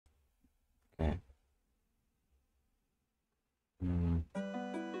Okay.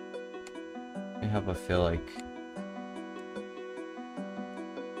 I have a feel like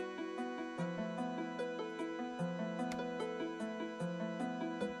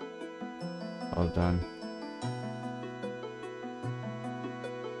all done.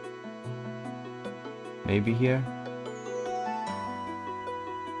 Maybe here?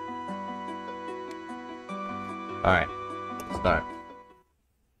 Alright, start.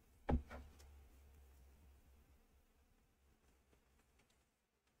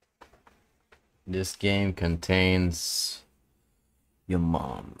 This game contains your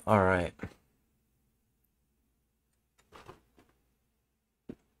mom. Alright.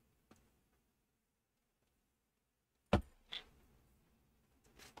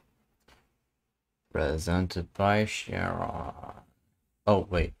 Presented by Sharon. Oh,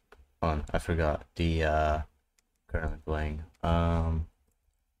 wait. Hold on, I forgot. The, currently playing.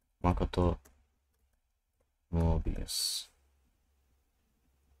 Makoto Mobius.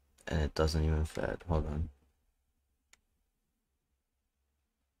 And it doesn't even fit. Hold on.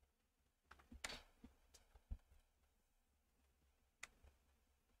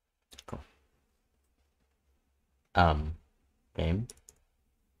 Cool. Game?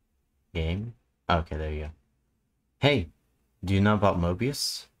 Game? Okay, there you go. Hey, do you know about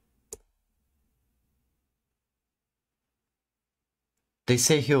Mobius? They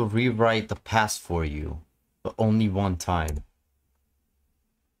say he'll rewrite the past for you, but only one time.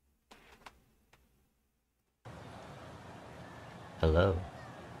 Hello.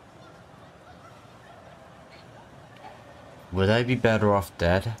 Would I be better off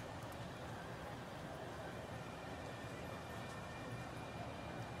dead?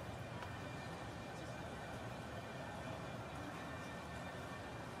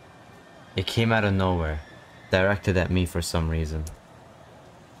 It came out of nowhere, directed at me for some reason.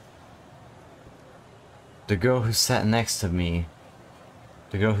 The girl who sat next to me,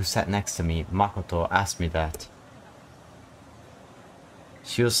 Makoto, asked me that.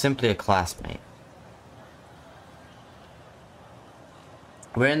 She was simply a classmate.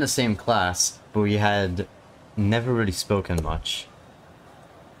 We're in the same class, but we had never really spoken much.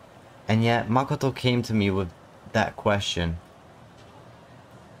 And yet, Makoto came to me with that question.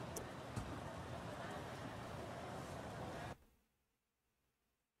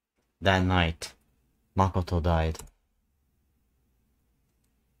 That night, Makoto died.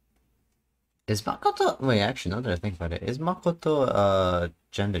 Is Makoto... Wait, actually, now that I think about it, is Makoto a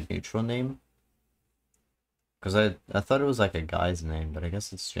gender-neutral name? Because I thought it was like a guy's name, but I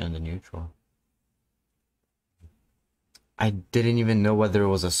guess it's gender-neutral. I didn't even know whether it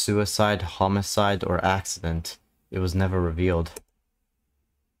was a suicide, homicide, or accident. It was never revealed.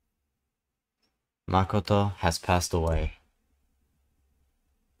 Makoto has passed away.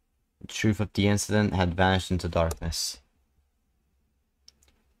 The truth of the incident had vanished into darkness.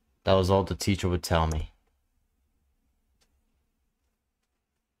 That was all the teacher would tell me.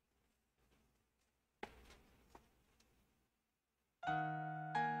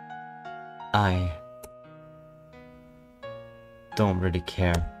 I don't really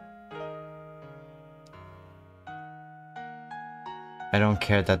care. I don't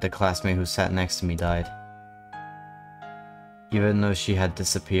care that the classmate who sat next to me died. Even though she had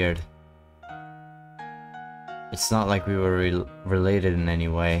disappeared. It's not like we were related in any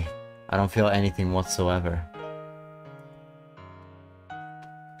way. I don't feel anything whatsoever.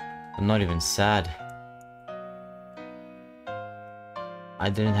 I'm not even sad. I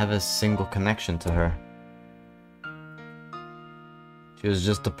didn't have a single connection to her. She was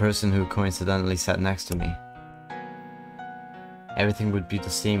just the person who coincidentally sat next to me. Everything would be the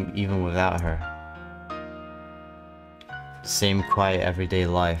same even without her. The same quiet everyday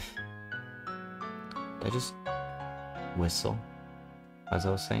life. Did I just whistle as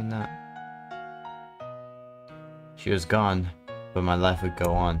I was saying that? She was gone, but my life would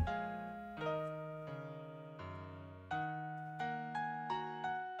go on.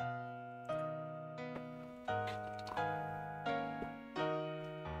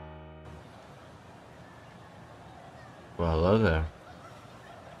 Well, hello there.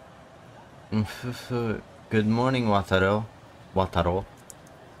 Good morning, Wataro.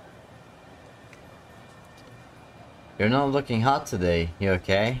 You're not looking hot today. You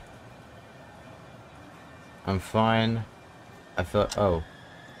okay? I'm fine. I feel... Oh.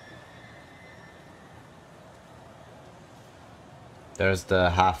 There's the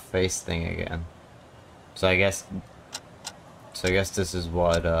half-face thing again. So I guess this is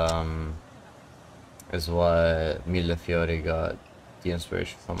what Millefiori got the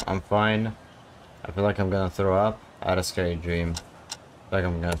inspiration from. I'm fine. I feel like I'm gonna throw up. I had a scary dream. I feel like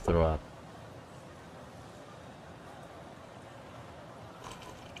I'm gonna throw up.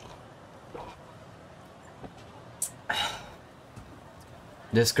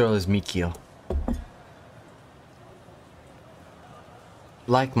 This girl is Mikio.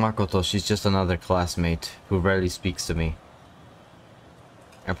 Like Makoto, she's just another classmate who rarely speaks to me.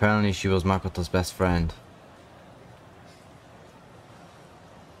 Apparently she was Makoto's best friend.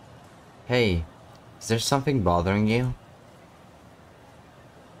 Hey, is there something bothering you?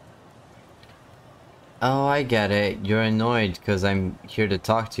 Oh, I get it. You're annoyed because I'm here to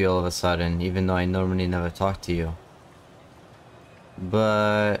talk to you all of a sudden, even though I normally never talk to you.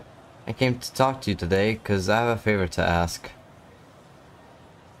 But I came to talk to you today because I have a favor to ask.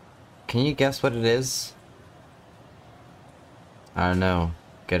 Can you guess what it is? I don't know.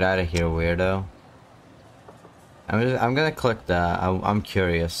 Get out of here, weirdo. I'm gonna click that. I'm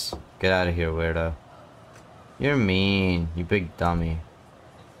curious. Get out of here, weirdo. You're mean, you big dummy.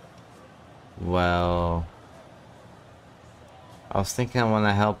 Well, I was thinking I want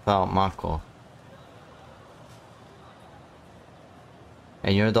to help out Mako.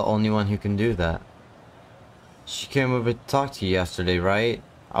 And you're the only one who can do that. She came over to talk to you yesterday, right?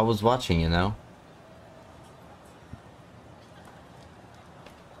 I was watching, you know.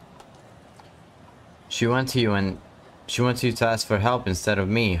 She went to you and she went to you to ask for help instead of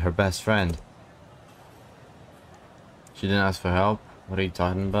me, her best friend. She didn't ask for help? What are you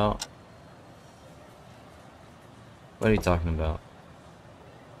talking about? What are you talking about?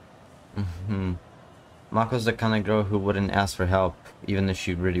 Mako's the kind of girl who wouldn't ask for help, even if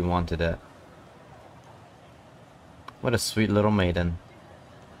she really wanted it. What a sweet little maiden.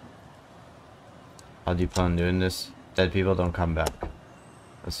 How do you plan on doing this? Dead people don't come back.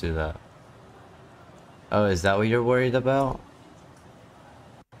 Let's do that. Oh, is that what you're worried about?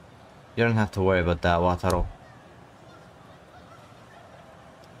 You don't have to worry about that, Wataru.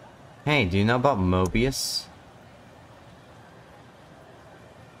 Hey, do you know about Mobius?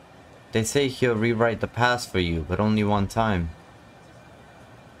 They say he'll rewrite the past for you, but only one time.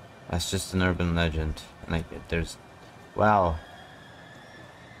 That's just an urban legend. Like, there's... Wow.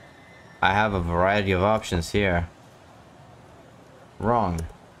 I have a variety of options here. Wrong.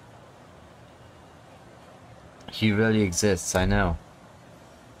 He really exists, I know.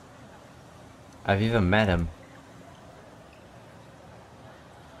 I've even met him.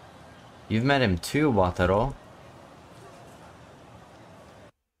 You've met him too, Wataru.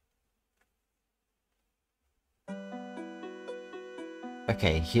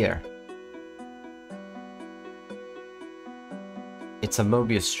 Okay, here. It's a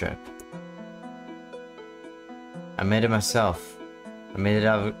Mobius strip. I made it myself. I made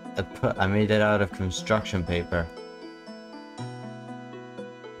it out of construction paper.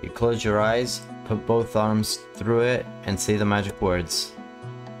 You close your eyes, put both arms through it, and say the magic words.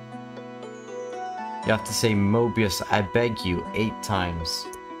 You have to say Mobius, I beg you, 8 times.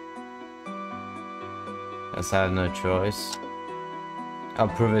 Guess I have no choice. I'll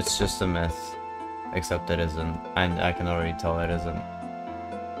prove it's just a myth. Except it isn't. I can already tell it isn't.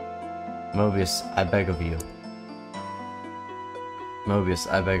 Mobius, I beg of you. Mobius,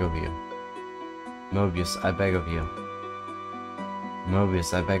 I beg of you. Mobius, I beg of you.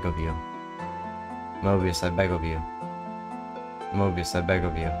 Mobius, I beg of you. Mobius, I beg of you. Mobius, I beg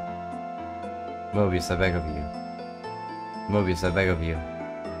of you. Mobius, I beg of you. Mobius, I beg of you.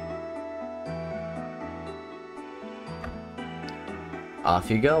 Off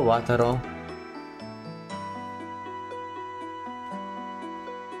you go, Wataru.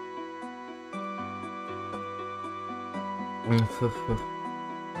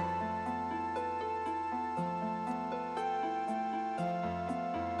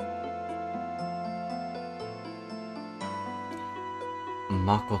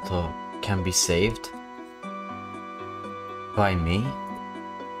 Makoto can be saved? By me?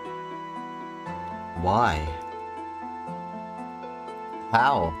 Why?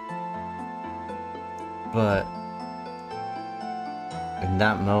 How? But in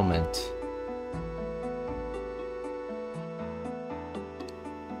that moment,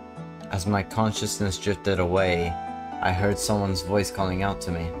 as my consciousness drifted away, I heard someone's voice calling out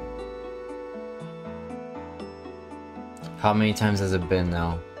to me. How many times has it been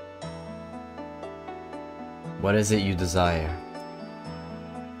now? What is it you desire?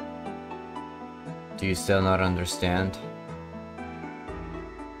 Do you still not understand?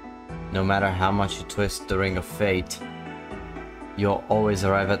 No matter how much you twist the ring of fate, you'll always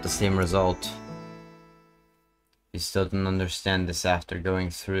arrive at the same result. You still don't understand this after going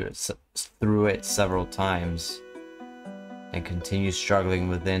through it several times, and continue struggling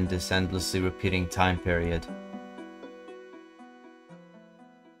within this endlessly repeating time period.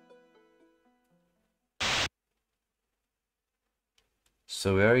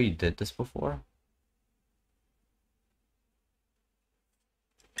 So we already did this before?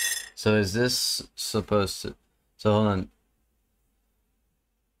 So is this supposed to... So hold on.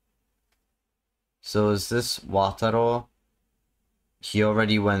 So is this Wataru? He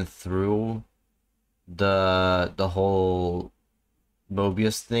already went through the whole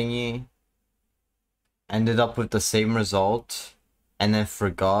Mobius thingy, ended up with the same result, and then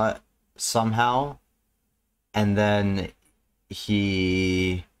forgot somehow, and then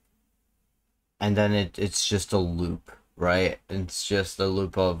it's just a loop, right? It's just a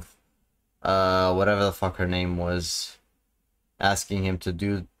loop of whatever the fuck her name was, asking him to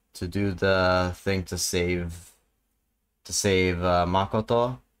do the thing to save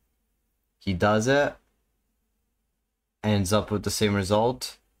Makoto. He does it, ends up with the same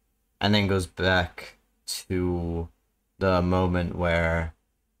result, and then goes back to the moment where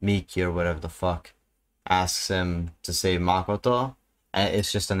Miki or whatever the fuck asks him to save Makoto, and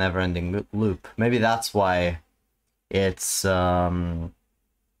it's just a never-ending loop. Maybe that's why it's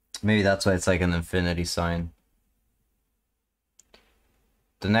like an infinity sign.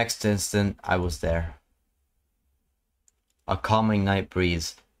 The next instant, I was there. A calming night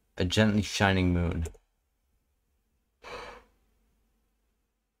breeze, a gently shining moon.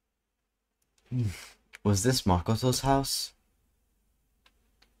 Was this Makoto's house?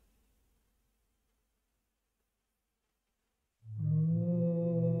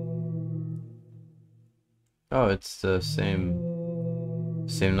 Oh, it's the same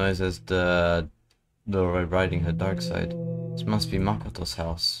noise as the Red Riding Hood Dark Side. This must be Makoto's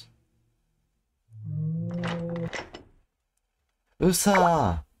house.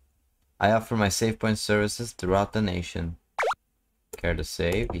 USA! I offer my save point services throughout the nation. Care to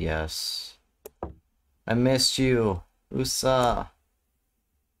save? Yes. I missed you, USA!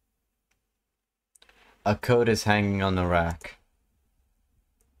 A coat is hanging on the rack.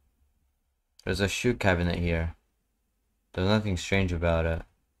 There's a shoe cabinet here. There's nothing strange about it.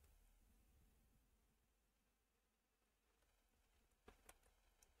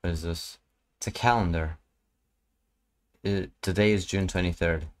 What is this? It's a calendar. Today is June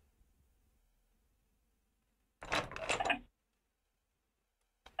 23rd.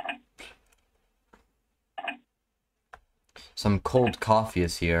 Some cold coffee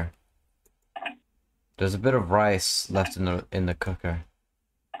is here. There's a bit of rice left in the cooker.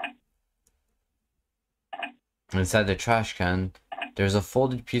 Inside the trash can, there's a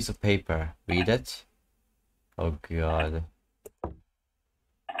folded piece of paper. Read it? Oh god.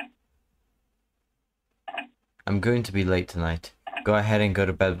 I'm going to be late tonight. Go ahead and go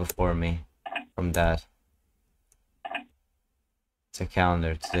to bed before me. From Dad. It's a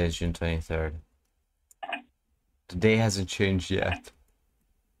calendar. Today is June 23rd. The day hasn't changed yet.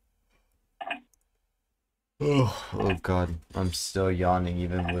 Oh god. I'm still yawning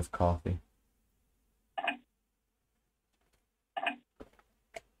even with coffee.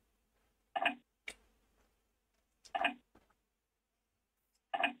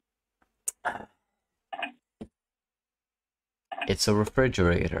 It's a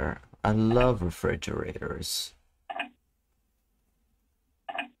refrigerator. I love refrigerators.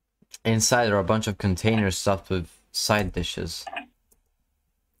 Inside are a bunch of containers stuffed with side dishes.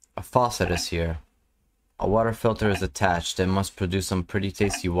 A faucet is here. A water filter is attached and must produce some pretty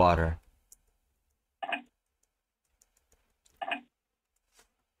tasty water.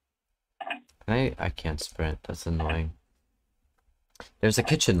 I can't sprint, that's annoying. There's a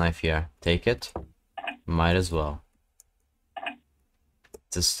kitchen knife here. Take it. Might as well.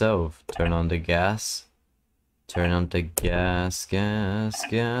 It's a stove. Turn on the gas. Turn on the gas, gas,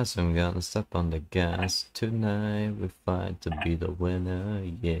 gas. I'm gonna step on the gas. Tonight we fight to be the winner.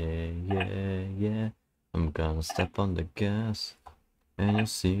 Yeah, yeah, yeah. I'm gonna step on the gas. And you'll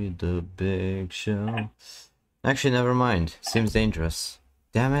see the big show. Actually, never mind. Seems dangerous.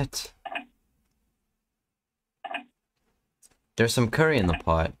 Damn it. There's some curry in the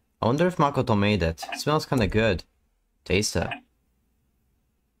pot. I wonder if Makoto made it. It smells kinda good. Taste it.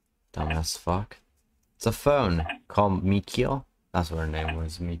 Dumbass fuck. It's a phone. Called Mikio? That's what her name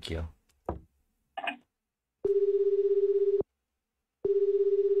was, Mikio.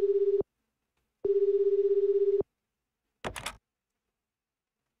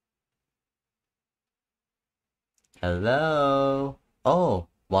 Hello? Oh,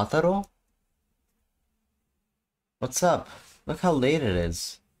 Wataru? What's up? Look how late it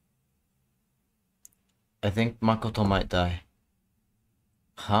is. I think Makoto might die.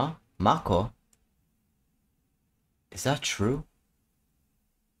 Huh? Mako? Is that true?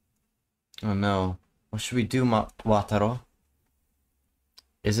 Oh no. What should we do, Wataru?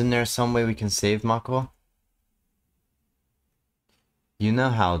 Isn't there some way we can save Mako? You know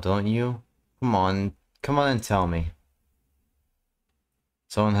how, don't you? Come on and tell me.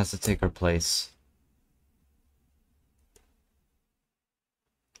 Someone has to take her place.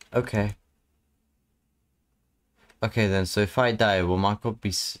 Okay. Okay then, so if I die, will Mako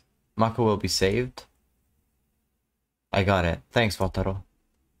will be saved? I got it. Thanks, Wataru.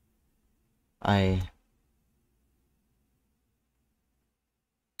 I...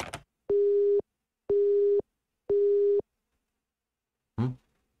 Hmm?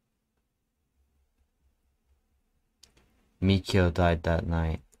 Mikio died that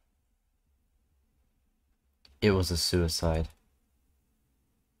night. It was a suicide.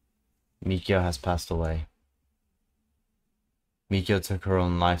 Mikio has passed away. Mikio took her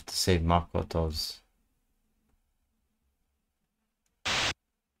own life to save Makoto's.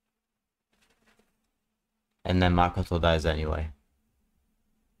 And then Makoto dies anyway.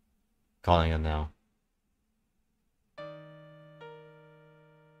 Calling him now.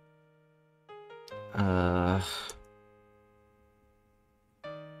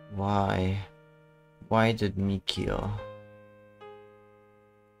 Why? Why did Mikio?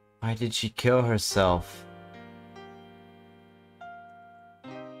 Why did she kill herself?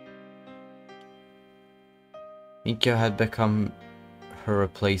 Mikio had become her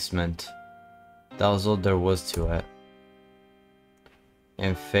replacement. That was all there was to it.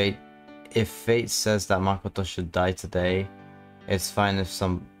 And if fate says that Makoto should die today, it's fine if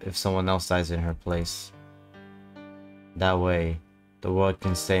someone else dies in her place. That way, the world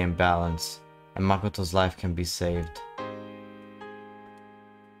can stay in balance, and Makoto's life can be saved.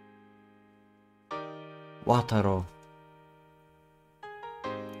 Wataru,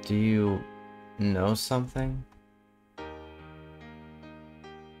 do you know something?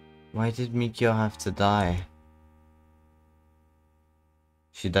 Why did Mikio have to die?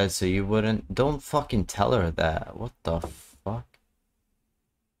 She died so you wouldn't? Don't fucking tell her that. What the fuck?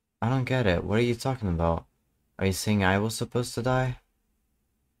 I don't get it. What are you talking about? Are you saying I was supposed to die?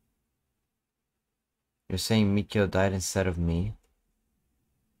 You're saying Mikio died instead of me?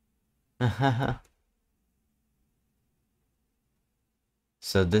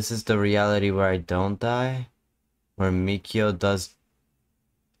 So this is the reality where I don't die? Where Mikio does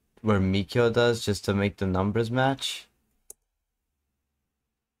just to make the numbers match?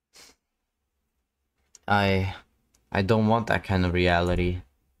 I don't want that kind of reality.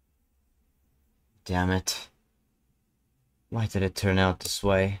 Damn it. Why did it turn out this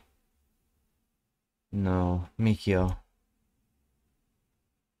way? No, Mikio.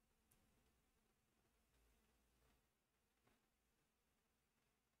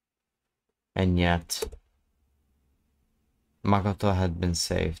 And yet, Makoto had been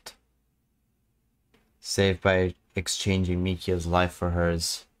saved. Saved by exchanging Mikio's life for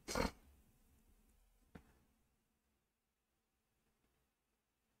hers.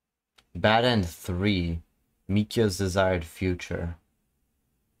 Bad End 3. Mikio's desired future.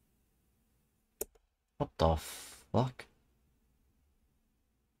 What the fuck?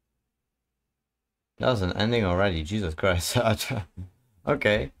 That was an ending already, Jesus Christ.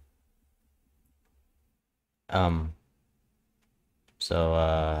 Okay.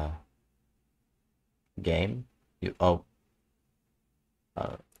 So, game?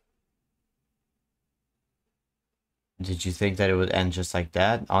 Did you think that it would end just like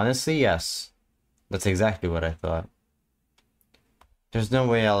that? Honestly, yes. That's exactly what I thought. There's no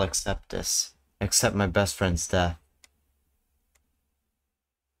way I'll accept this. Accept my best friend's death.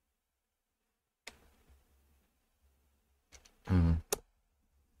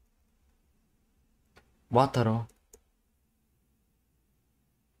 Wataru.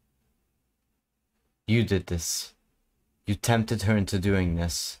 You did this. You tempted her into doing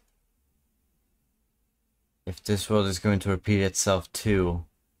this. If this world is going to repeat itself too,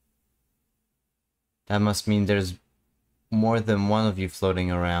 that must mean there's more than one of you floating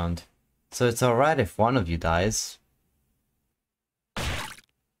around. So it's alright if one of you dies.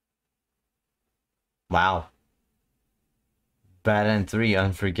 Wow. Bad End 3,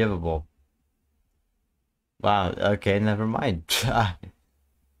 unforgivable. Wow, okay, never mind.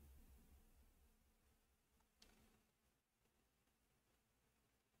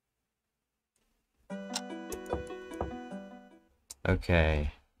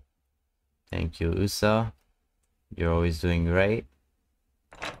 Okay. Thank you, Usa. You're always doing great.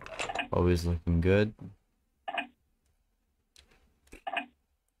 Always looking good.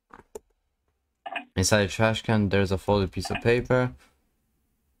 Inside the trash can, there's a folded piece of paper.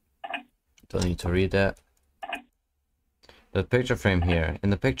 Don't need to read that. The picture frame here. In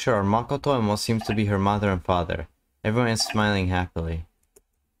the picture are Makoto and what seems to be her mother and father. Everyone is smiling happily.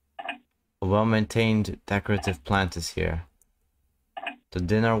 A well-maintained decorative plant is here. The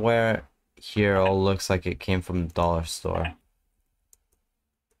dinnerware here all looks like it came from the dollar store.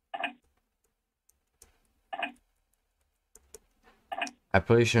 I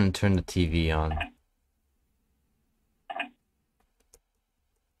probably shouldn't turn the TV on.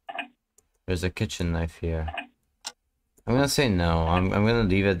 There's a kitchen knife here. I'm gonna say no. I'm gonna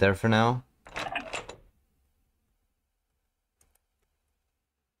leave it there for now.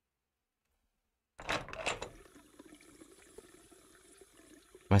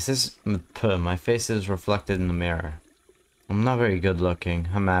 My face is reflected in the mirror. I'm not very good looking.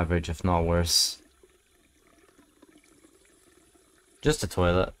 I'm average, if not worse. Just a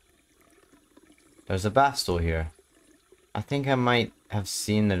toilet. There's a bath stool here. I think I might have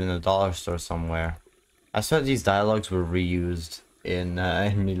seen it in a dollar store somewhere. I swear these dialogues were reused in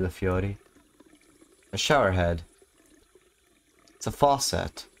Mille Fiori. A shower head. It's a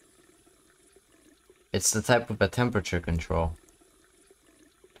faucet. It's the type with a temperature control.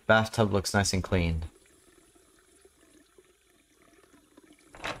 The bathtub looks nice and clean.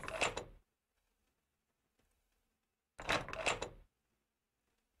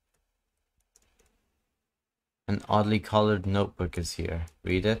 An oddly colored notebook is here.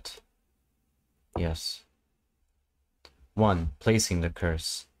 Read it? Yes. 1. Placing the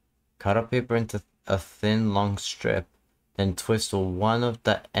curse. Cut up paper into a thin, long strip, then twist one of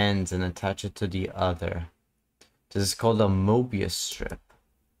the ends and attach it to the other. This is called a Mobius strip.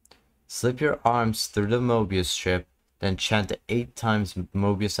 Slip your arms through the Mobius strip, then chant 8 times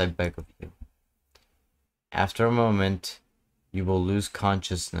Mobius I beg of you. After a moment, you will lose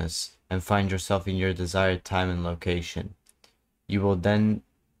consciousness and find yourself in your desired time and location. You will then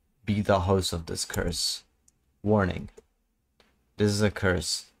be the host of this curse. Warning. This is a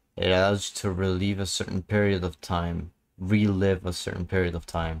curse. It allows you to relive a certain period of time.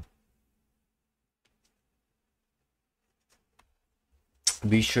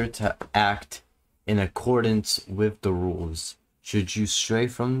 Be sure to act in accordance with the rules. Should you stray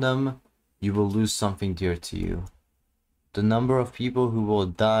from them, you will lose something dear to you. The number of people who will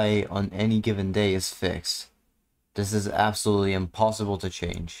die on any given day is fixed. This is absolutely impossible to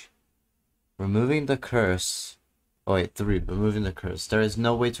change. Removing the curse... Oh wait, 3. Removing the curse. There is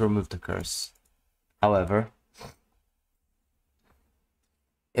no way to remove the curse. However,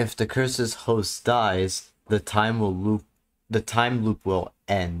 if the curse's host dies, the time loop will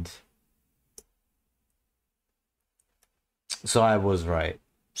end. So I was right.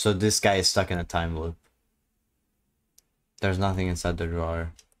 So this guy is stuck in a time loop. There's nothing inside the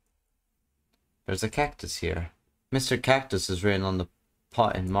drawer. There's a cactus here. Mr. Cactus is written on the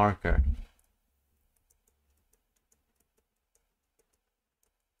pot in marker.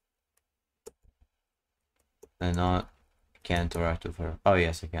 I can't interact with her. Oh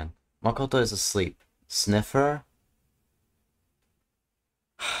yes, I can. Makoto is asleep. Sniffer?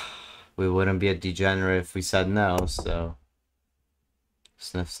 We wouldn't be a degenerate if we said no, so...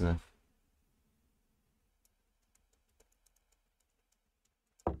 Sniff, sniff.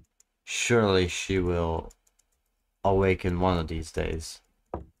 Surely she will awaken one of these days.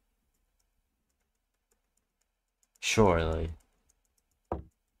 Surely.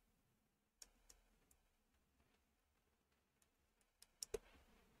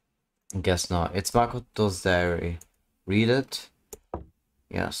 Guess not. It's Makoto's diary. Read it?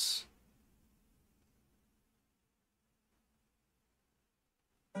 Yes.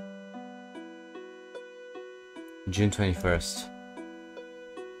 June 21st.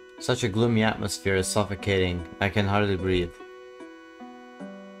 Such a gloomy atmosphere is suffocating. I can hardly breathe.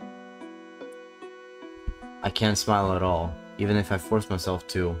 I can't smile at all. Even if I force myself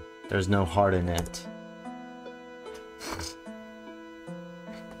to, there's no heart in it.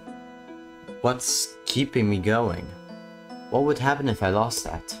 What's keeping me going? What would happen if I lost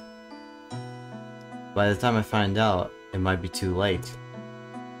that? By the time I find out, it might be too late.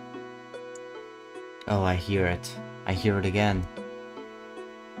 Oh, I hear it. I hear it again.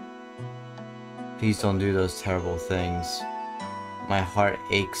 Please don't do those terrible things. My heart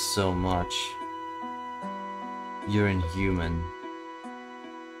aches so much. You're inhuman.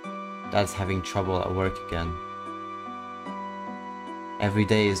 Dad's having trouble at work again. Every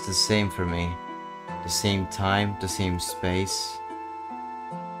day is the same for me. The same time, the same space.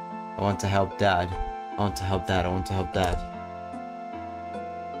 I want to help Dad. I want to help Dad. I want to help Dad.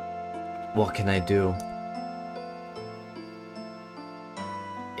 What can I do?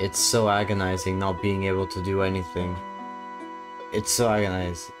 It's so agonizing not being able to do anything. It's so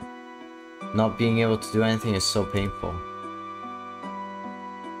agonizing. Not being able to do anything is so painful.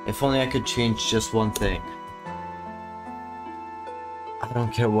 If only I could change just one thing. I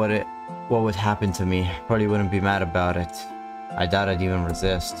don't care what would happen to me. Probably wouldn't be mad about it. I doubt I'd even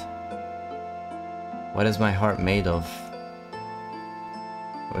resist. What is my heart made of?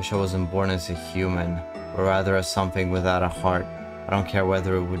 I wish I wasn't born as a human, or rather as something without a heart. I don't care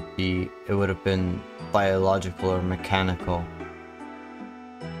whether it would have been biological or mechanical.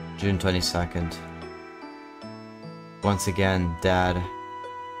 June 22nd. Once again, Dad.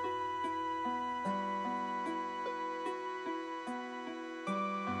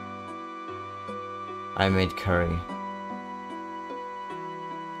 I made curry.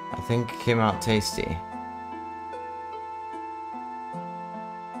 I think it came out tasty.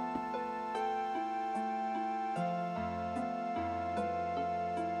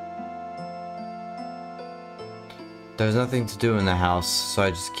 There's nothing to do in the house, so I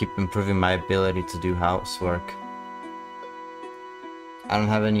just keep improving my ability to do housework. I don't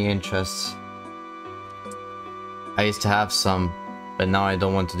have any interests. I used to have some, but now I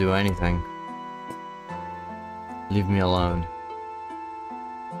don't want to do anything. Leave me alone.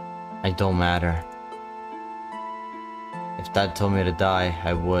 I don't matter. If Dad told me to die,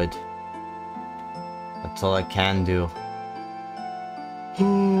 I would. That's all I can do.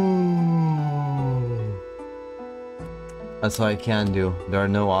 That's all I can do. There are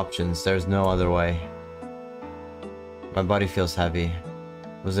no options. There's no other way. My body feels heavy.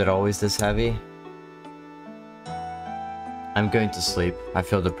 Was it always this heavy? I'm going to sleep. I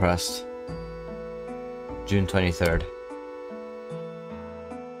feel depressed. June 23rd.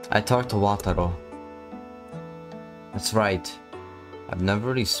 I talked to Wataru. That's right. I've never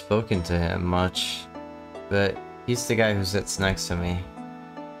really spoken to him much, but he's the guy who sits next to me.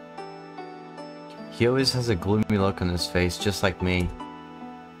 He always has a gloomy look on his face, just like me.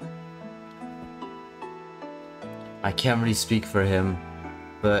 I can't really speak for him,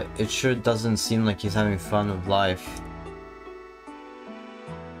 but it sure doesn't seem like he's having fun with life.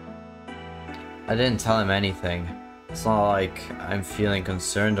 I didn't tell him anything. It's not like I'm feeling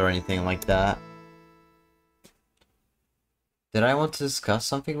concerned or anything like that. Did I want to discuss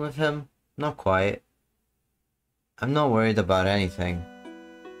something with him? Not quite. I'm not worried about anything.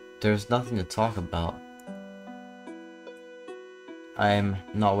 There's nothing to talk about. I'm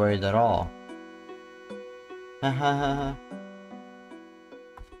not worried at all. Hahaha.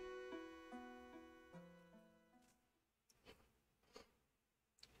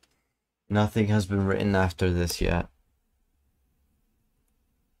 Nothing has been written after this yet.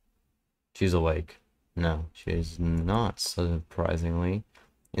 She's awake. No, she is not, surprisingly.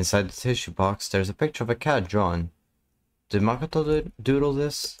 Inside the tissue box, there's a picture of a cat drawn. Did Makoto doodle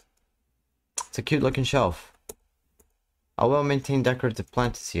this? It's a cute looking shelf. A well-maintained decorative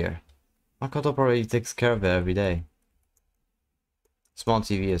plant is here. Makoto probably takes care of it every day. Small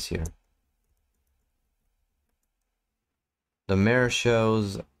TV is here. The mirror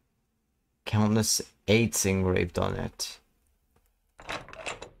shows countless 8s engraved on it.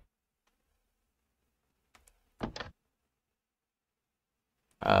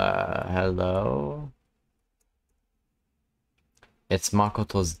 Hello? It's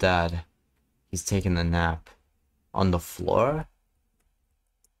Makoto's dad. He's taking a nap. On the floor?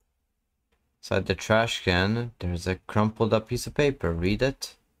 Inside the trash can, there's a crumpled up piece of paper. Read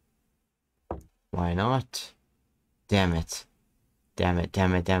it? Why not? Damn it. Damn it,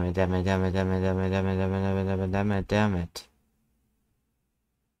 damn it, damn it, damn it, damn it, damn it, damn it, damn it, damn it, damn it, damn it, damn it, damn it.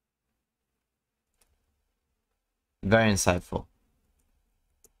 Very insightful.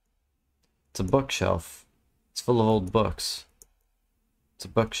 It's a bookshelf. It's full of old books. It's a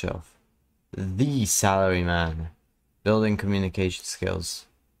bookshelf. The Salaryman. Building communication skills.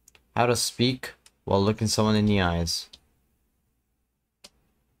 How to speak while looking someone in the eyes.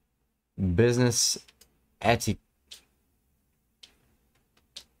 Business etiquette.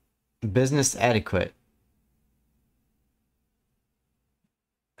 Business etiquette.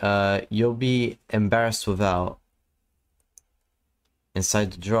 You'll be embarrassed without.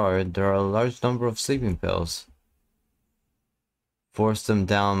 Inside the drawer, there are a large number of sleeping pills. Force them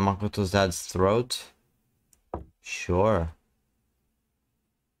down Makoto's dad's throat? Sure.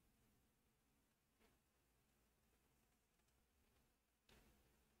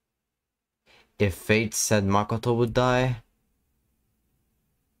 If fate said Makoto would die?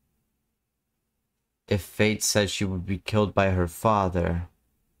 If fate said she would be killed by her father?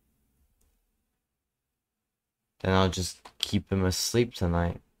 Then I'll just keep him asleep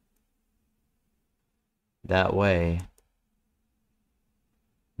tonight. That way,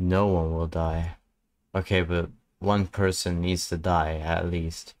 no one will die. Okay, but one person needs to die, at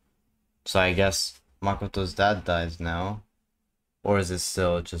least. So I guess Makoto's dad dies now. Or is it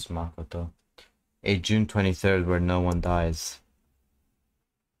still just Makoto? A June 23rd where no one dies.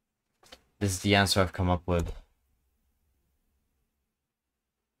 This is the answer I've come up with.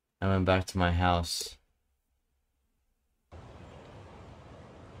 I went back to my house.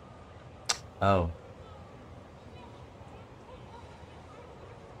 Oh.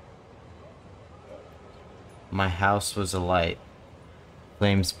 My house was alight,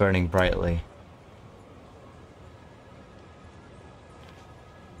 flames burning brightly.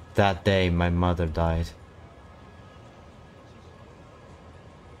 That day, my mother died.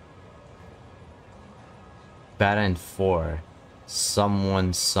 Bad End 4.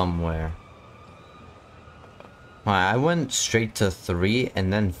 Someone somewhere. I went straight to 3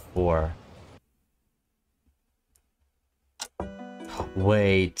 and then 4.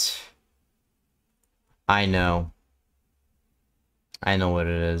 Wait. I know. I know what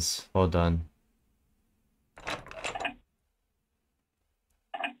it is. Hold on.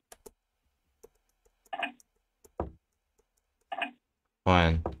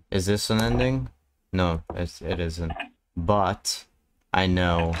 Fine. Is this an ending? No, it isn't. But I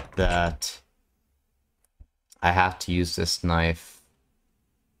know that I have to use this knife.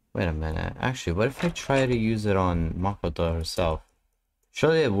 Wait a minute. Actually, what if I try to use it on Makoto herself?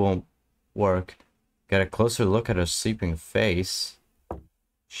 Surely it won't work. Get a closer look at her sleeping face.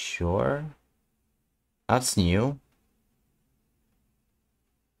 Sure. That's new.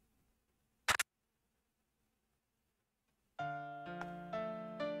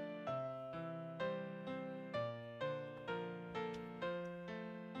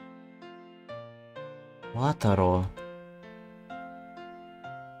 Wataru.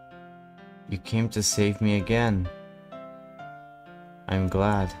 You came to save me again. I'm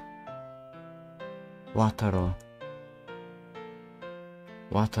glad. Wataru.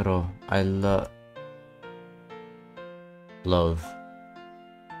 Wataru, I loathe.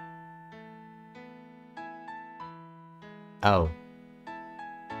 Oh.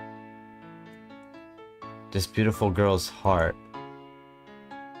 This beautiful girl's heart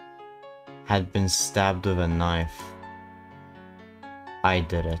had been stabbed with a knife. I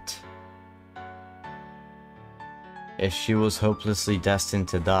did it. If she was hopelessly destined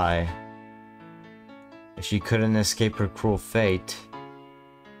to die, if she couldn't escape her cruel fate,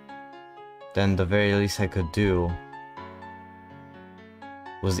 then the very least I could do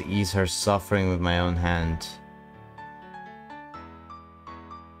was ease her suffering with my own hand.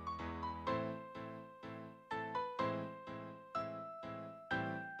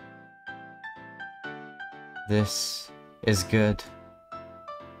 This is good.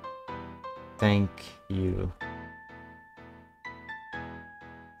 Thank you.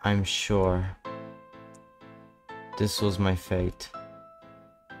 I'm sure this was my fate.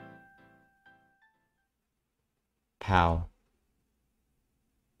 Pow.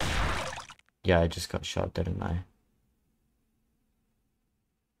 Yeah, I just got shot, didn't I?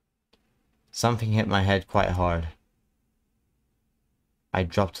 Something hit my head quite hard. I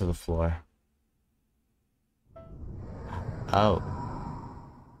dropped to the floor. Oh.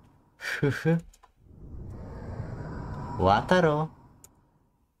 Wataru.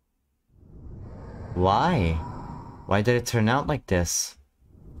 Why? Why did it turn out like this?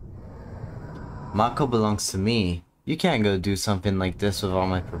 Mako belongs to me. You can't go do something like this without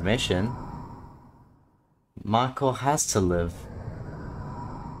my permission. Mako has to live.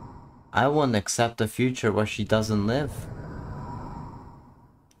 I won't accept a future where she doesn't live.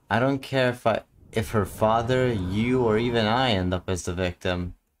 I don't care if her father, you, or even I end up as the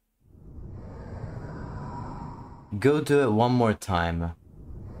victim. Go do it one more time.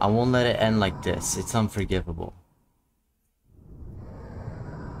 I won't let it end like this. It's unforgivable.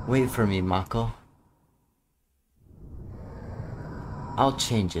 Wait for me, Mako. I'll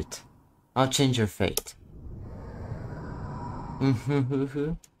change it. I'll change your fate.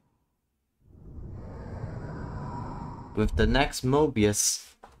 With the next Mobius,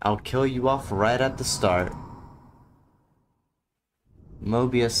 I'll kill you off right at the start.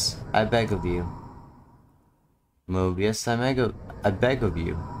 Mobius, I beg of you. Mobius, I beg of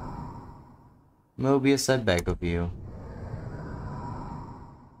you. Mobius, I beg of you.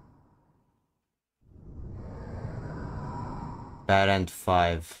 Bad End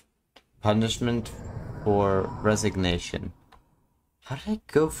 5. Punishment for resignation. How did I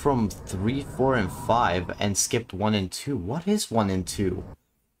go from 3, 4, and 5 and skipped 1 and 2? What is 1 and 2?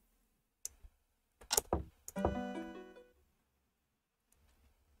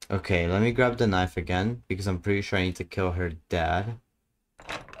 Okay, let me grab the knife again, because I'm pretty sure I need to kill her dad.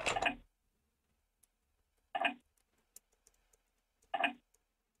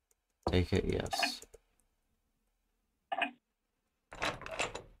 Take it, yes.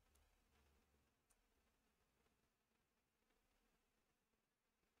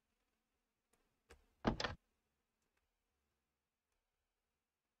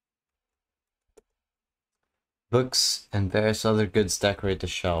 Books and various other goods decorate the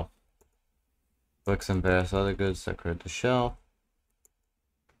shelf. Books and various other goods decorate the shelf.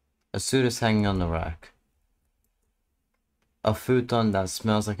 A suit is hanging on the rack. A futon that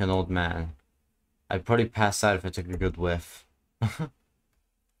smells like an old man. I'd probably pass out if I took a good whiff.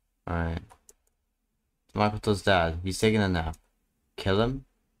 Alright. Makoto's dad. He's taking a nap. Kill him?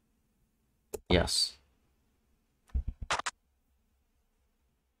 Yes.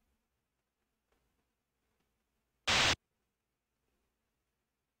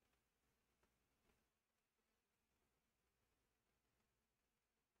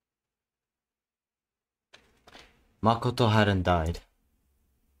 Makoto hadn't died.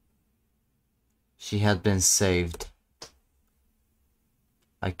 She had been saved.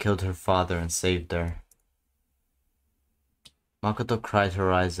 I killed her father and saved her. Makoto cried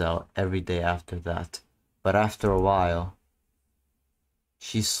her eyes out every day after that, but after a while,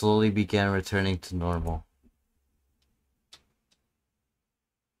 she slowly began returning to normal.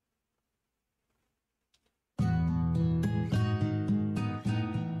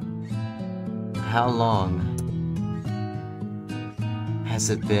 How long has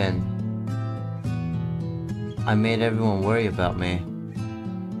it been? I made everyone worry about me.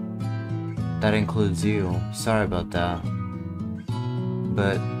 That includes you. Sorry about that.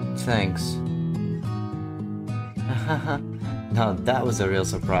 But thanks. No, that was a real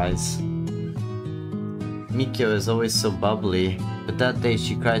surprise. Mikio is always so bubbly, but that day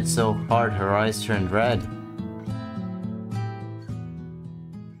she cried so hard her eyes turned red.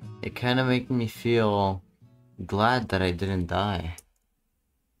 It kinda made me feel glad that I didn't die.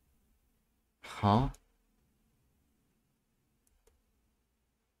 Huh?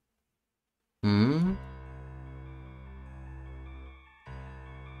 Hmm?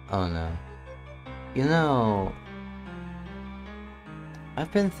 Oh no. You know,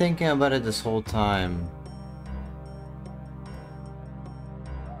 I've been thinking about it this whole time.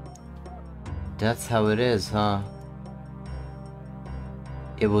 That's how it is, huh?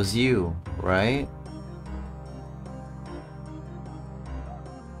 It was you, right?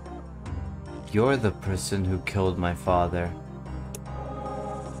 You're the person who killed my father.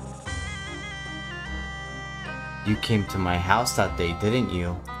 You came to my house that day, didn't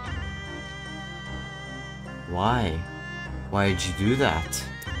you? Why? Why did you do that?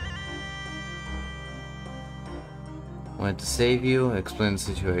 Wanted to save you, explain the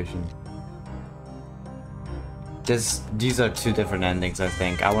situation. These are two different endings, I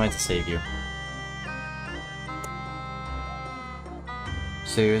think. I wanted to save you.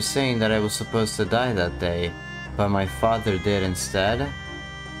 So you're saying that I was supposed to die that day, but my father did instead?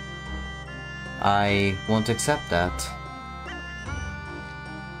 I won't accept that.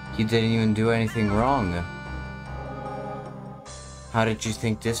 You didn't even do anything wrong. How did you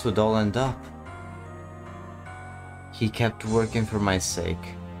think this would all end up? He kept working for my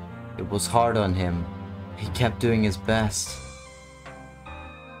sake. It was hard on him. He kept doing his best.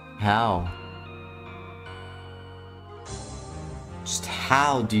 How? Just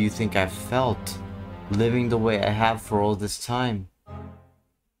how do you think I felt, living the way I have for all this time?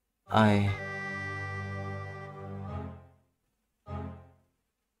 I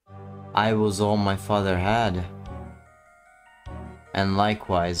was all my father had. And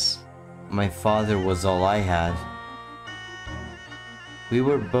likewise, my father was all I had. We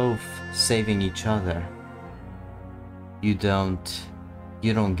were both saving each other. You don't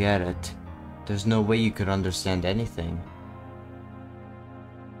get it. There's no way you could understand anything.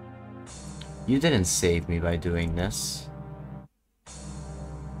 You didn't save me by doing this.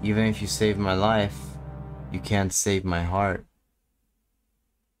 Even if you saved my life, you can't save my heart.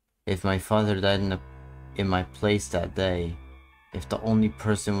 If my father died in my place that day, if the only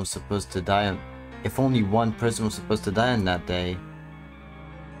person was supposed to die, if only one person was supposed to die on that day,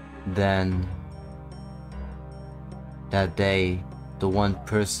 then that day, the one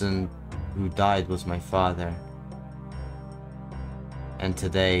person who died was my father. And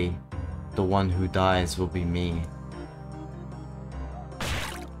today, the one who dies will be me.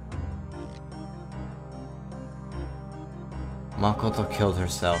 Makoto killed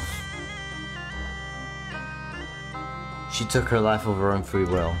herself. She took her life of her own free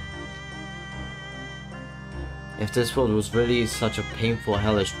will. If this world was really such a painful,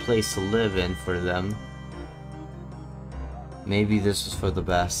 hellish place to live in for them, maybe this was for the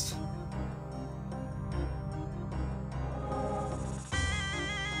best.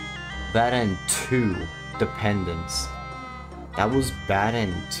 Bad End 2, Dependence. That was Bad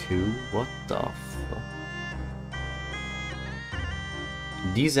End 2? What the fuck?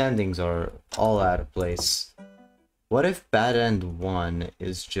 These endings are all out of place. What if Bad End 1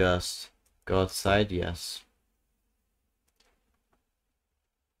 is just go outside? Yes.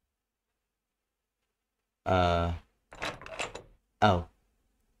 Oh.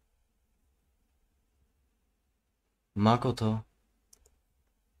 Makoto,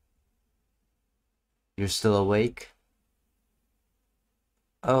 you're still awake?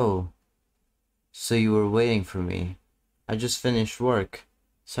 Oh, so you were waiting for me. I just finished work.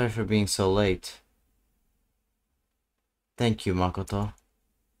 Sorry for being so late. Thank you, Makoto.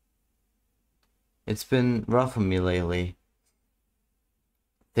 It's been rough on me lately.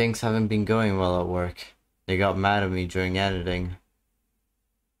 Things haven't been going well at work. They got mad at me during editing.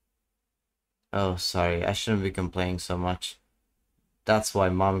 Oh, sorry, I shouldn't be complaining so much. That's why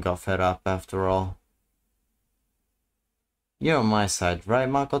Mom got fed up after all. You're on my side, right,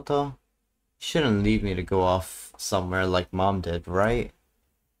 Makoto? You shouldn't leave me to go off somewhere like Mom did, right?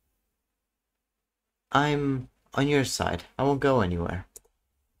 I'm on your side. I won't go anywhere.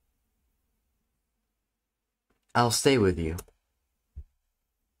 I'll stay with you.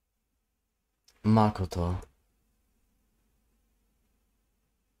 Makoto.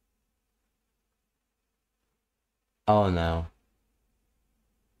 Oh no.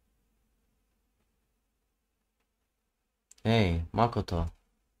 Hey, Makoto.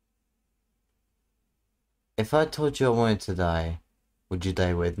 If I told you I wanted to die, would you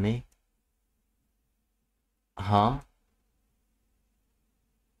die with me? Huh?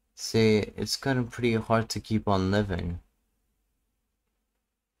 See, it's gotten pretty hard to keep on living.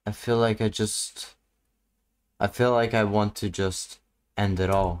 I feel like I want to just end it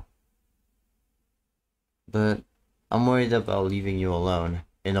all. But I'm worried about leaving you alone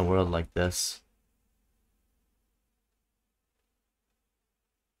in a world like this.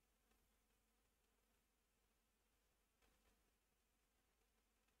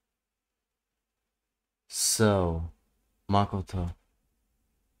 So, Makoto,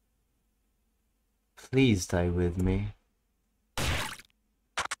 please die with me.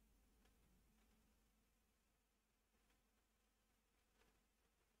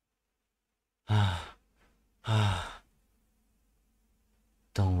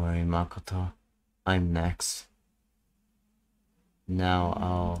 Don't worry, Makoto. I'm next.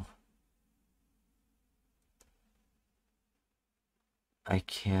 Now I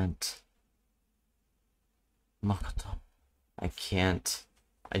can't. Makoto. I can't.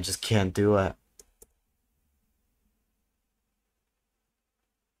 I just can't do it.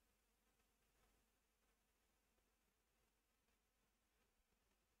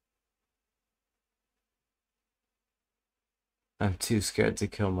 I'm too scared to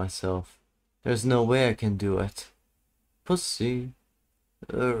kill myself. There's no way I can do it. Pussy.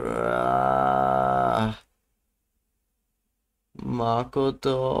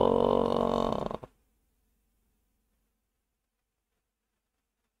 Makoto.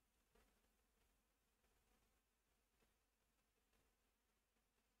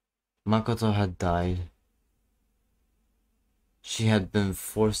 Makoto had died. She had been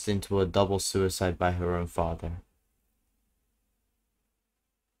forced into a double suicide by her own father.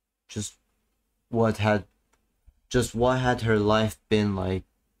 Just what had her life been like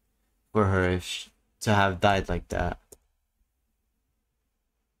for her to have died like that?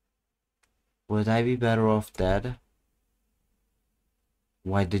 Would I be better off dead?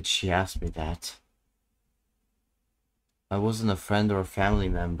 Why did she ask me that? I wasn't a friend or a family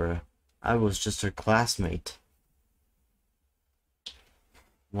member. I was just her classmate.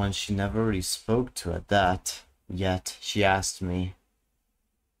 One she never really spoke to at that, yet she asked me.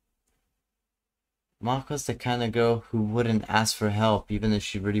 Mako's the kind of girl who wouldn't ask for help even if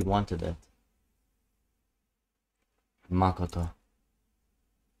she really wanted it. Makoto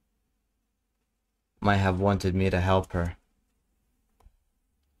might have wanted me to help her.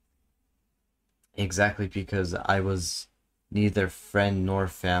 Exactly because I was neither friend nor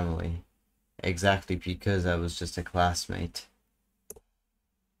family. Exactly because I was just a classmate.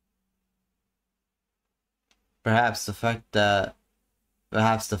 Perhaps the fact that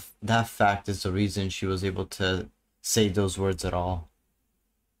that fact is the reason she was able to say those words at all.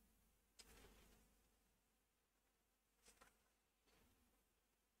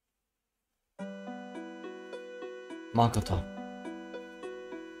 Makoto.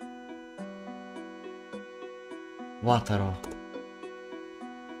 Wataru.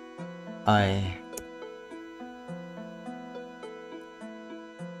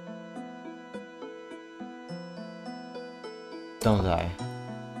 Don't die.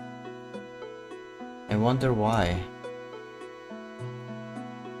 I wonder why.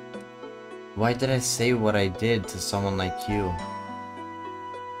 Why did I say what I did to someone like you?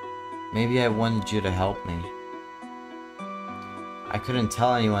 Maybe I wanted you to help me. I couldn't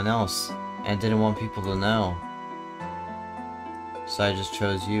tell anyone else, and didn't want people to know. So I just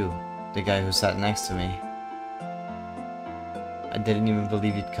chose you, the guy who sat next to me. I didn't even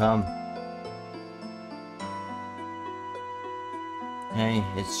believe you'd come. Hey,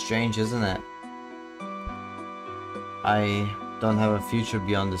 it's strange, isn't it? I don't have a future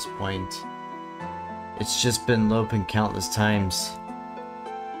beyond this point. It's just been looping countless times.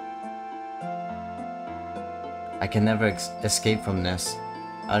 I can never escape from this.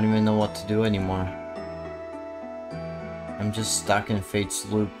 I don't even know what to do anymore. I'm just stuck in fate's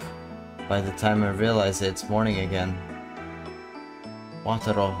loop. By the time I realize it, it's morning again.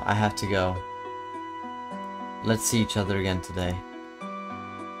 Wataru, I have to go. Let's see each other again today.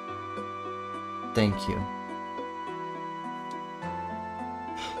 Thank you.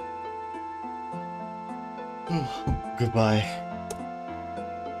 Goodbye.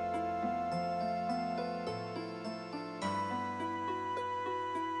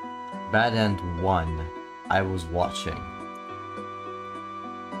 Bad End 1. I was watching.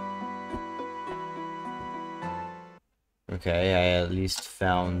 Okay, I at least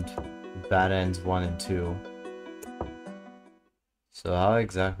found Bad Ends 1 and 2. So how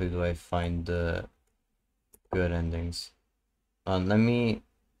exactly do I find the good endings? Let me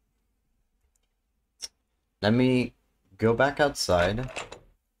go back outside,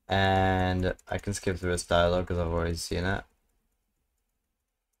 and I can skip through this dialogue because I've already seen it.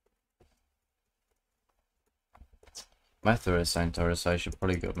 My throat is starting to hurt, so I should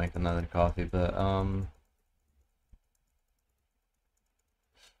probably go make another coffee, but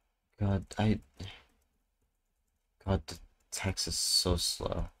God, the text is so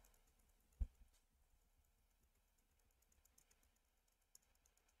slow.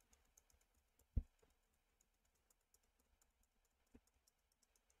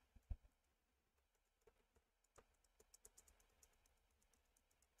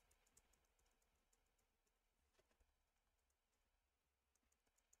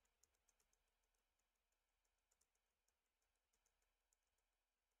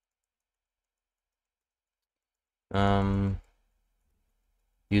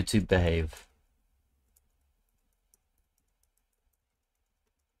 YouTube behave.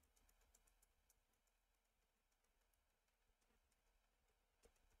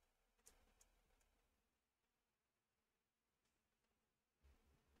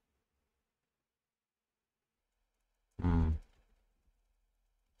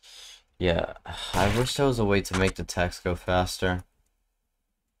 Yeah, I wish there was a way to make the text go faster.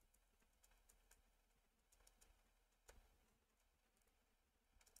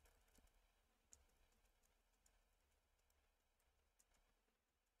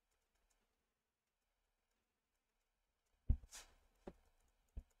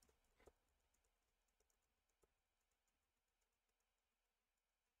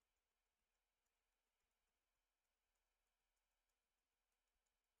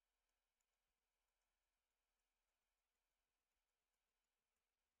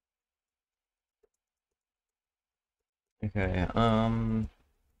 Okay,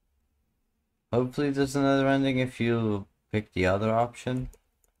 hopefully there's another ending if you pick the other option.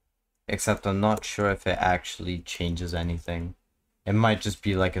 Except I'm not sure if it actually changes anything. It might just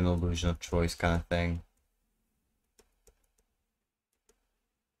be like an illusion of choice kind of thing.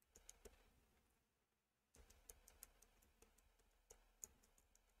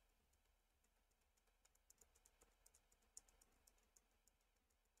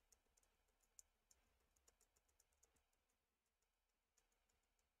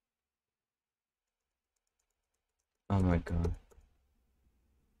 Oh my god.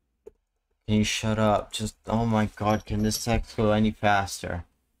 Can you shut up? Just, oh my god, can this text go any faster?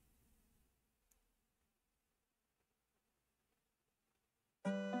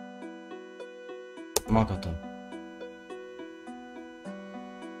 Makoto.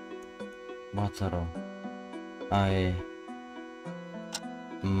 Wataru.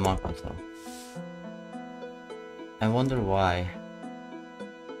 Makoto. I wonder why.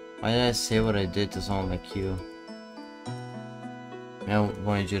 Why did I say what I did to someone like you? I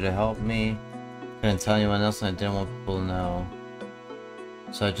wanted you to help me. Couldn't tell anyone else and I didn't want people to know.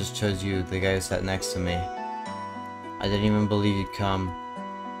 So I just chose you, the guy who sat next to me. I didn't even believe you'd come.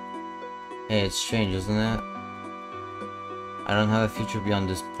 Hey, it's strange, isn't it? I don't have a future beyond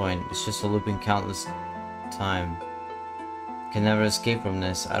this point. It's just a looping countless time. Can never escape from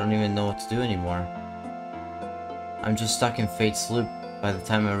this. I don't even know what to do anymore. I'm just stuck in fate's loop. By the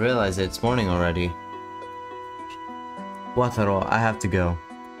time I realize it, it's morning already. Wataru, I have to go.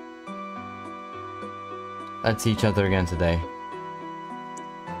 Let's see each other again today.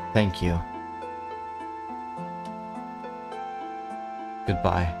 Thank you.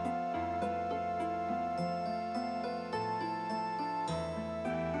 Goodbye.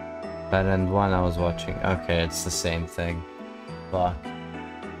 Bad End 1 I was watching. Okay, it's the same thing. Fuck.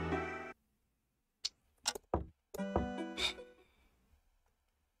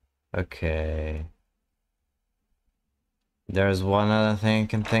 Okay. There's one other thing I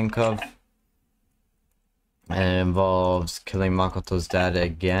can think of. And it involves killing Makoto's dad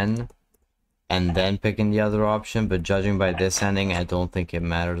again. And then picking the other option. But judging by this ending, I don't think it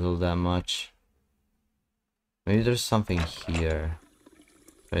matters all that much. Maybe there's something here.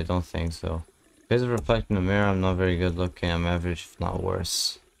 But I don't think so. Because of reflecting in the mirror, I'm not very good looking. I'm average, if not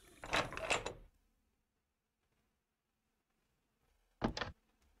worse.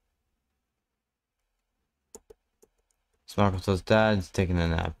 It's Makoto's dad. He's taking a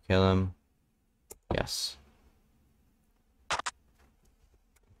nap. Kill him. Yes.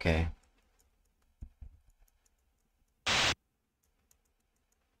 Okay.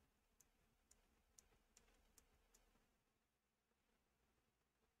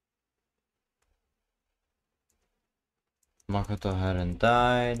 Makoto hadn't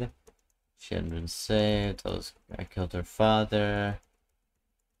died. She had been saved. I killed her father.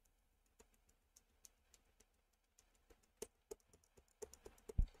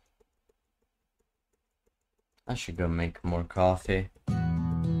 I should go make more coffee.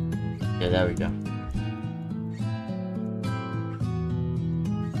 Yeah, there we go.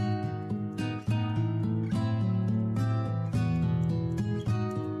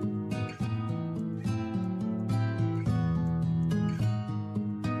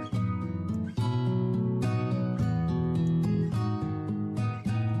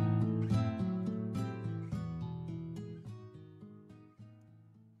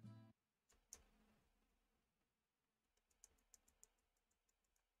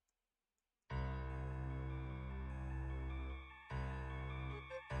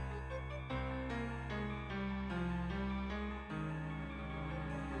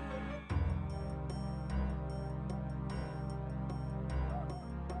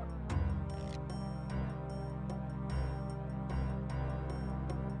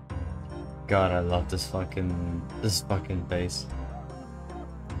 God, I love this fucking base.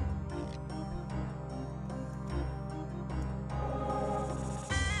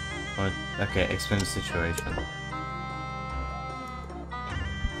 Okay, explain the situation.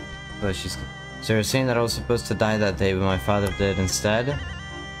 But so you're saying that I was supposed to die that day, but my father did instead?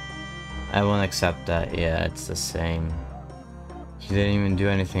 I won't accept that. Yeah, it's the same. He didn't even do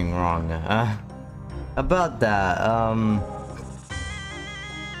anything wrong. About that,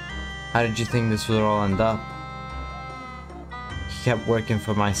 how did you think this would all end up? He kept working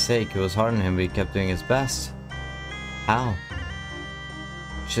for my sake. It was hard on him, but he kept doing his best. How?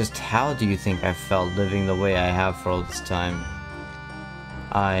 Just how do you think I felt living the way I have for all this time?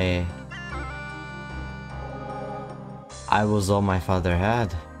 I was all my father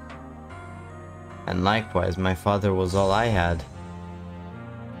had. And likewise, my father was all I had.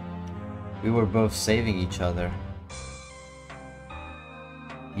 We were both saving each other.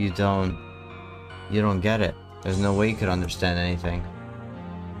 You don't get it. There's no way you could understand anything.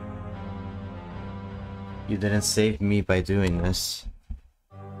 You didn't save me by doing this.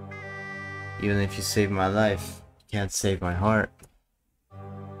 Even if you saved my life, you can't save my heart.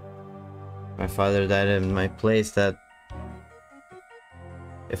 My father died in my place that...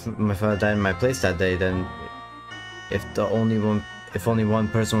 If my father died in my place that day, then... If only one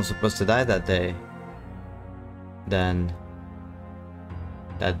person was supposed to die that day, then...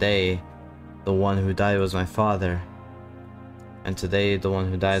 That day, the one who died was my father. And today, the one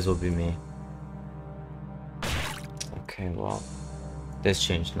who dies will be me. Okay, well... This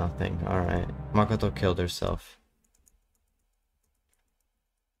changed nothing. Alright. Makoto killed herself.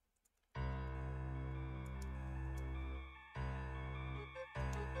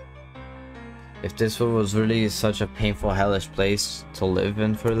 If this was really such a painful, hellish place to live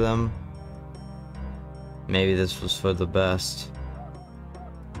in for them, maybe this was for the best.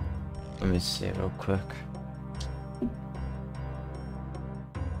 Let me see real quick.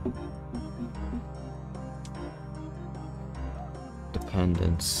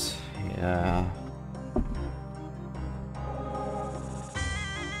 Dependence, yeah.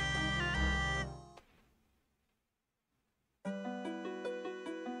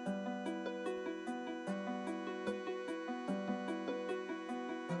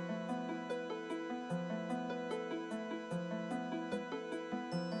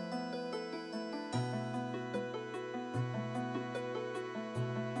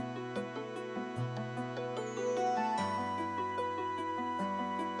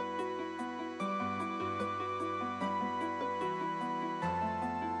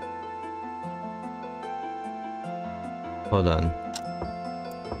 Hold on.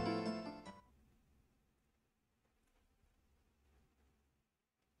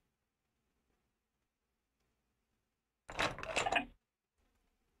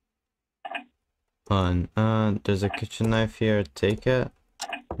 Hold on, there's a kitchen knife here, take it?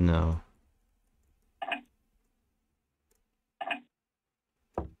 No.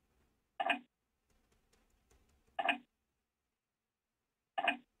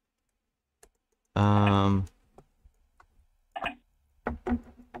 Um,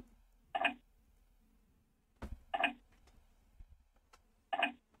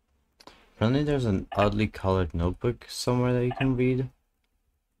 apparently there's an oddly colored notebook somewhere that you can read.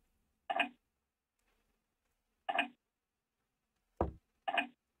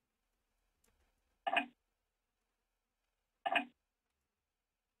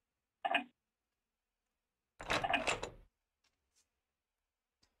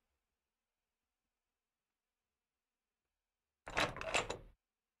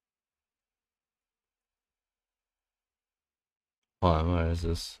 Hold on, where is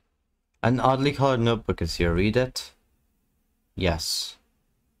this? An oddly colored notebook is here, read it? Yes.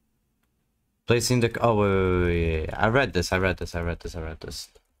 Placing the... Oh, wait. I read this.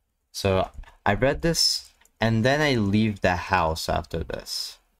 So, I read this, and then I leave the house after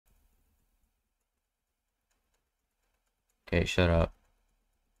this. Okay, shut up.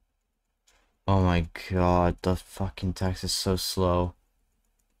 Oh my god, the fucking text is so slow.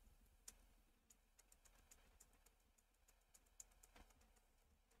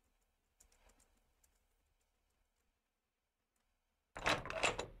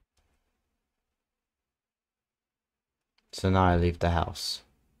 So now I leave the house.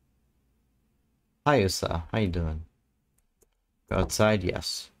 Hi, Usa. How you doing? Go outside?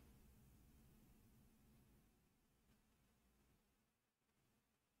 Yes.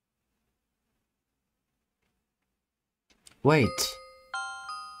 Wait.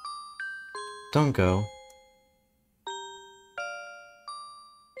 Don't go.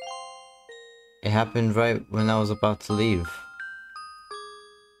 It happened right when I was about to leave.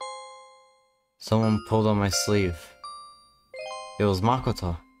 Someone pulled on my sleeve. It was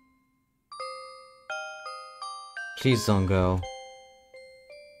Makoto. Please don't go.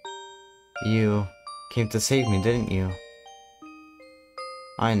 You came to save me, didn't you?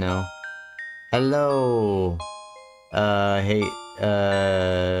 I know. Hello. Hey,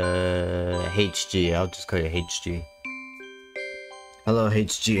 HG. I'll just call you HG. Hello,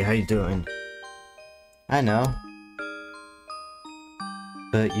 HG. How you doing? I know.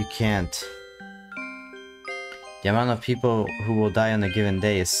 But you can't. The amount of people who will die on a given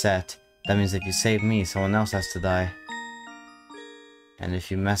day is set. That means if you save me, someone else has to die. And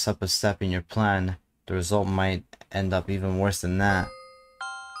if you mess up a step in your plan, the result might end up even worse than that.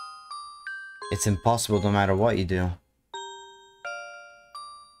 It's impossible no matter what you do.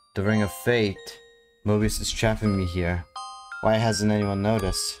 The Ring of Fate. Mobius is trapping me here. Why hasn't anyone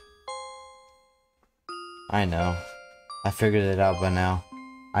noticed? I know. I figured it out by now.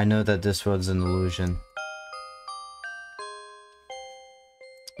 I know that this world's an illusion.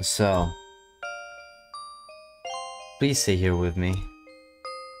 So, please stay here with me.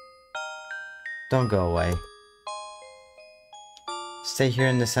 Don't go away. Stay here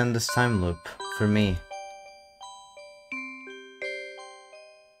in this endless time loop, for me.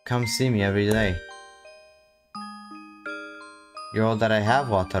 Come see me every day. You're all that I have,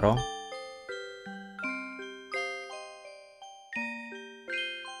 Wataru.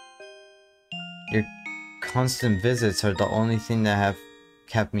 Your constant visits are the only thing that have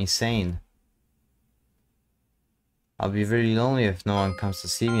kept me sane. I'll be really lonely if no one comes to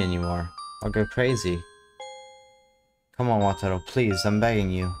see me anymore. I'll go crazy. Come on, Wataru, please, I'm begging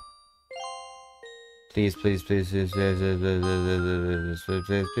you. Please, please, please, please, please, please,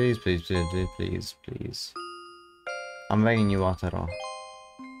 please, please, please, please, please. I'm begging you, Wataru.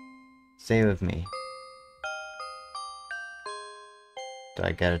 Stay with me. Do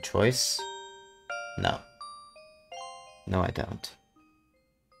I get a choice? No. No, I don't.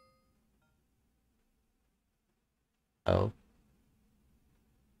 Oh.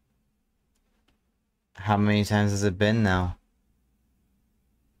 How many times has it been now?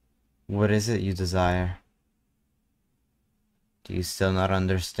 What is it you desire? Do you still not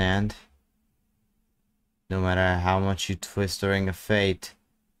understand? No matter how much you twist the ring of fate,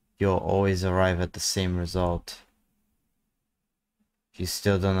 you'll always arrive at the same result. If you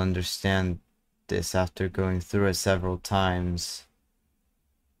still don't understand this after going through it several times,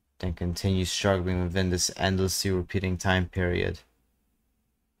 then continue struggling within this endlessly repeating time period.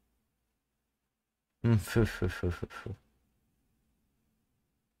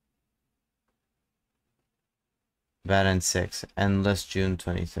 Bad and 6. Endless June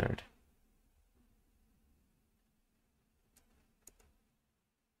 23rd.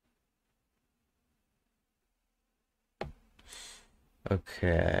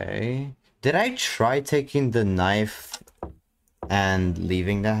 Okay. Did I try taking the knife and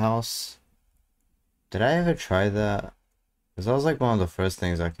leaving the house? Did I ever try that? Because that was like one of the first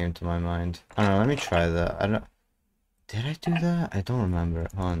things that came to my mind. I don't know, let me try that. I don't... Did I do that? I don't remember.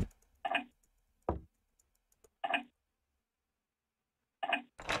 Hold on.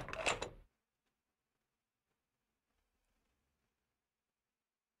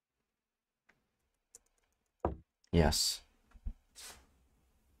 Yes.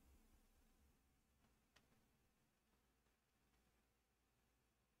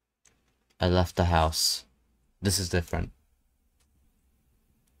 I left the house. This is different.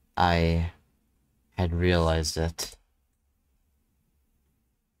 I had realized it.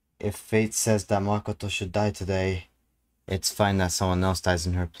 If fate says that Makoto should die today, it's fine that someone else dies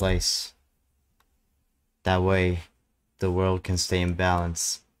in her place. That way, the world can stay in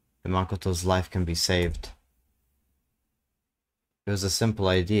balance, and Makoto's life can be saved. It was a simple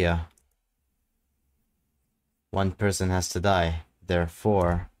idea. One person has to die.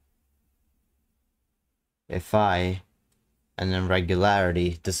 Therefore, if I, and then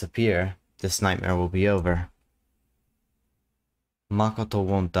regularity, disappear, this nightmare will be over. Makoto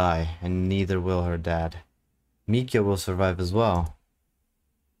won't die, and neither will her dad. Mikyo will survive as well.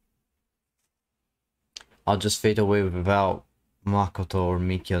 I'll just fade away without Makoto or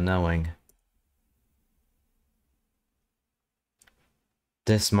Mikyo knowing.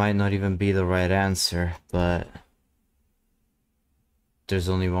 This might not even be the right answer, but there's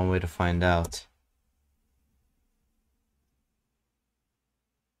only one way to find out.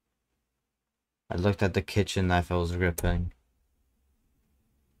 I looked at the kitchen knife I was gripping.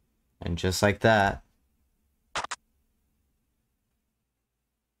 And just like that,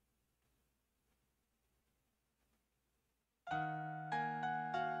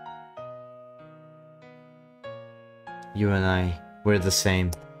 you and I, we're the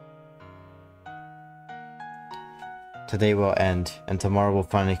same. Today will end, and tomorrow will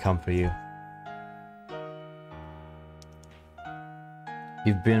finally come for you.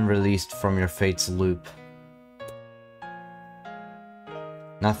 You've been released from your fate's loop.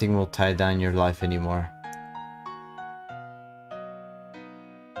 Nothing will tie down your life anymore.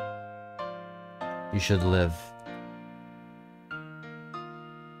 You should live.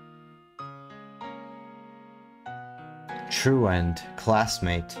 True end,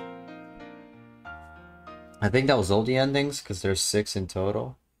 classmate. I think that was all the endings, because there's 6 in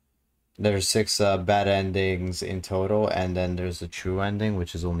total. There's 6 bad endings in total, and then there's a true ending,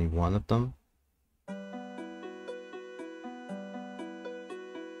 which is only one of them.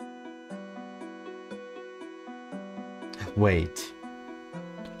 Wait.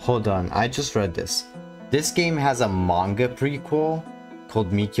 Hold on, I just read this. This game has a manga prequel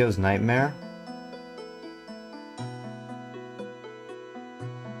called Mikyo's Nightmare.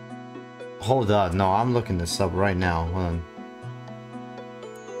 Hold on, no, I'm looking this up right now. Hold on.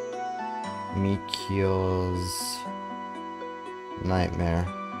 Mikyo's Nightmare.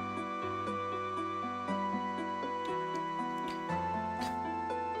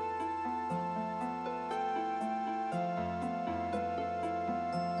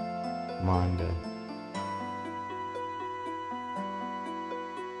 Manga.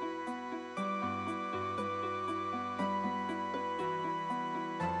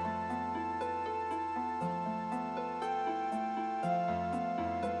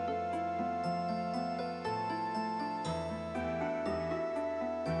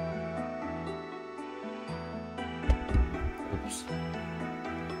 Oops.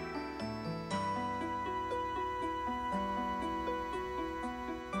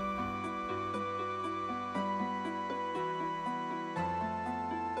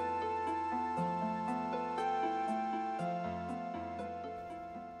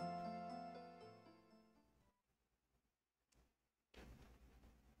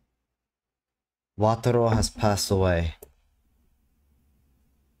 Wataru has passed away.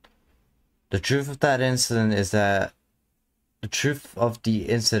 The truth of that incident is that the truth of the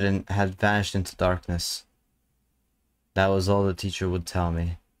incident had vanished into darkness. That was all the teacher would tell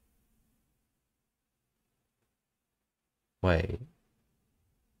me. Wait.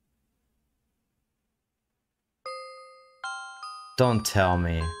 Don't tell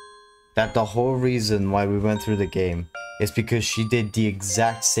me that the whole reason why we went through the game is because she did the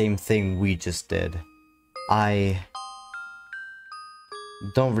exact same thing we just did. I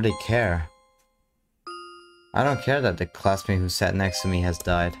don't really care. I don't care that the classmate who sat next to me has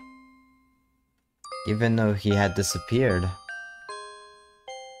died. Even though he had disappeared.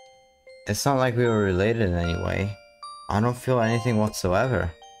 It's not like we were related in any way. I don't feel anything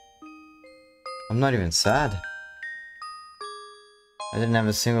whatsoever. I'm not even sad. I didn't have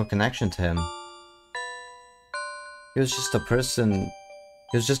a single connection to him. He was just a person...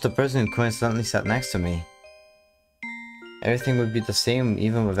 He was just a person who coincidentally sat next to me. Everything would be the same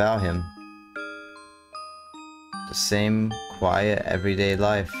even without him. The same, quiet, everyday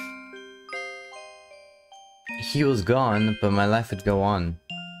life. He was gone, but my life would go on.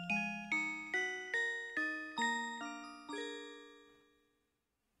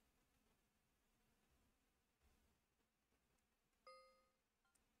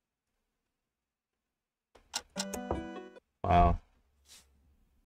 Wow.